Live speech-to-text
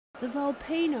The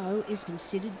Volpino is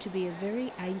considered to be a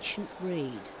very ancient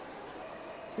breed.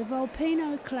 The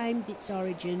Volpino claimed its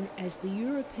origin as the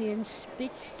European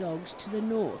Spitz dogs to the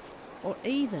north, or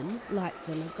even, like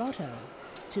the Lagotto,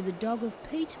 to the dog of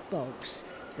peat bogs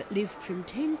that lived from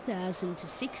 10,000 to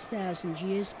 6,000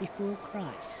 years before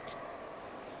Christ.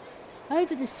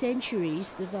 Over the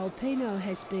centuries, the Volpino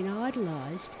has been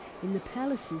idolised in the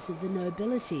palaces of the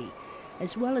nobility,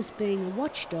 as well as being a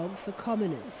watchdog for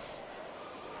commoners.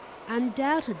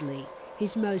 Undoubtedly,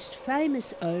 his most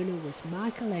famous owner was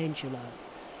Michelangelo.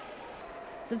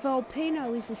 The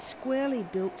Volpino is a squarely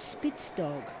built Spitz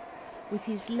dog, with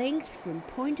his length from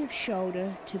point of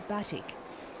shoulder to buttock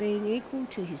being equal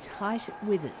to his height at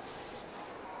withers.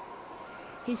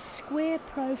 His square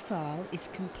profile is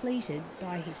completed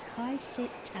by his high-set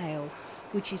tail,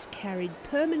 which is carried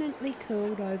permanently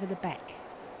curled over the back.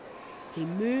 He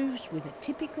moves with a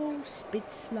typical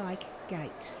Spitz-like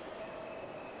gait.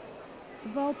 The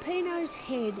Volpino's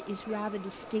head is rather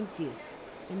distinctive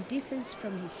and differs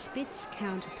from his Spitz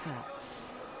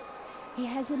counterparts. He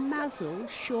has a muzzle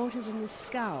shorter than the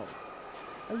skull,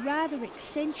 a rather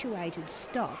accentuated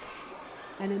stop,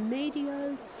 and a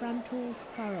mediofrontal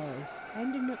furrow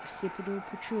and an occipital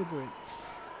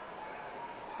protuberance.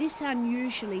 This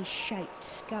unusually shaped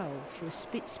skull for a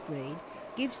Spitz breed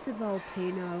gives the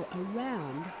Volpino a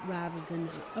round rather than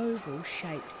an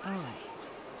oval-shaped eye.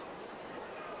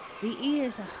 The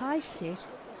ears are high-set,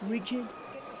 rigid,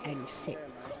 and set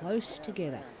close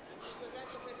together.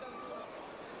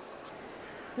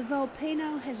 The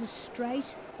Volpino has a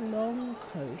straight, long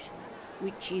coat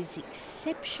which is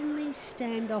exceptionally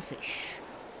standoffish.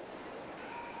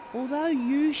 Although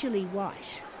usually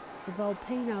white, the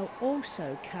Volpino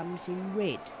also comes in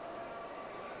red.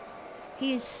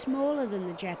 He is smaller than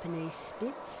the Japanese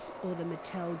Spitz or the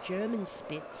Mattel German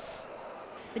Spitz,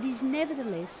 but is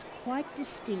nevertheless quite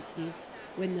distinctive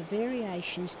when the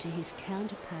variations to his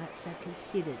counterparts are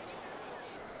considered.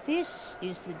 This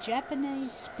is the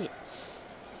Japanese Spitz.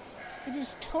 It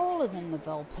is taller than the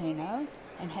Volpino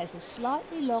and has a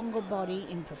slightly longer body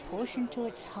in proportion to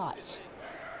its height.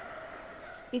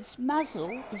 Its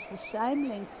muzzle is the same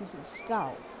length as its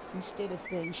skull, instead of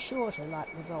being shorter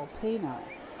like the Volpino.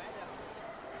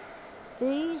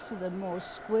 These are the more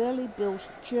squarely built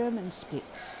German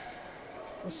Spitz.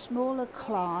 The smaller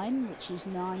Klein, which is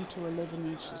 9 to 11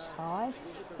 inches high,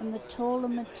 and the taller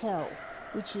Mattel,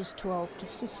 which is 12 to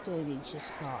 15 inches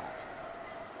high.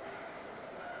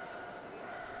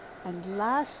 And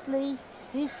lastly,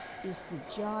 this is the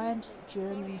giant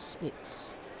German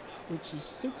Spitz, which is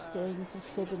 16 to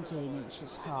 17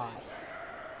 inches high.